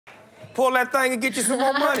Pull that thing and get you some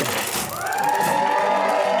more money.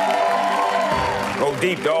 Go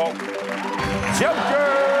deep, dog.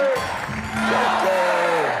 Joker!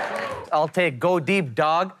 Joker! I'll take Go Deep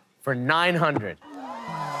Dog for 900.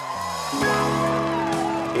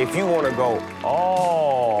 If you want to go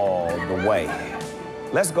all the way,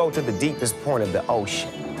 let's go to the deepest point of the ocean,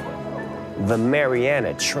 the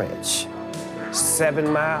Mariana Trench.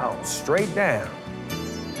 7 miles straight down.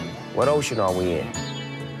 What ocean are we in?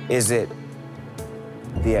 Is it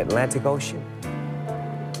the Atlantic Ocean,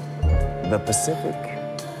 the Pacific,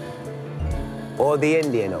 or the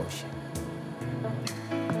Indian Ocean?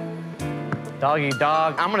 Doggy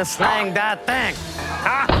dog, I'm gonna slang that thing.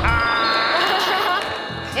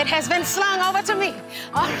 It has been slung over to me.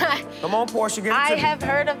 All right. Come on, Portia, get it to I me. have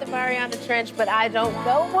heard of the Mariana Trench, but I don't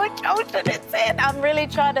know which ocean it's in. I'm really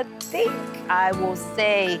trying to think. I will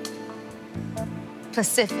say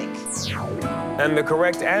Pacific. And the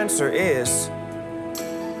correct answer is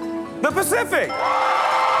the Pacific.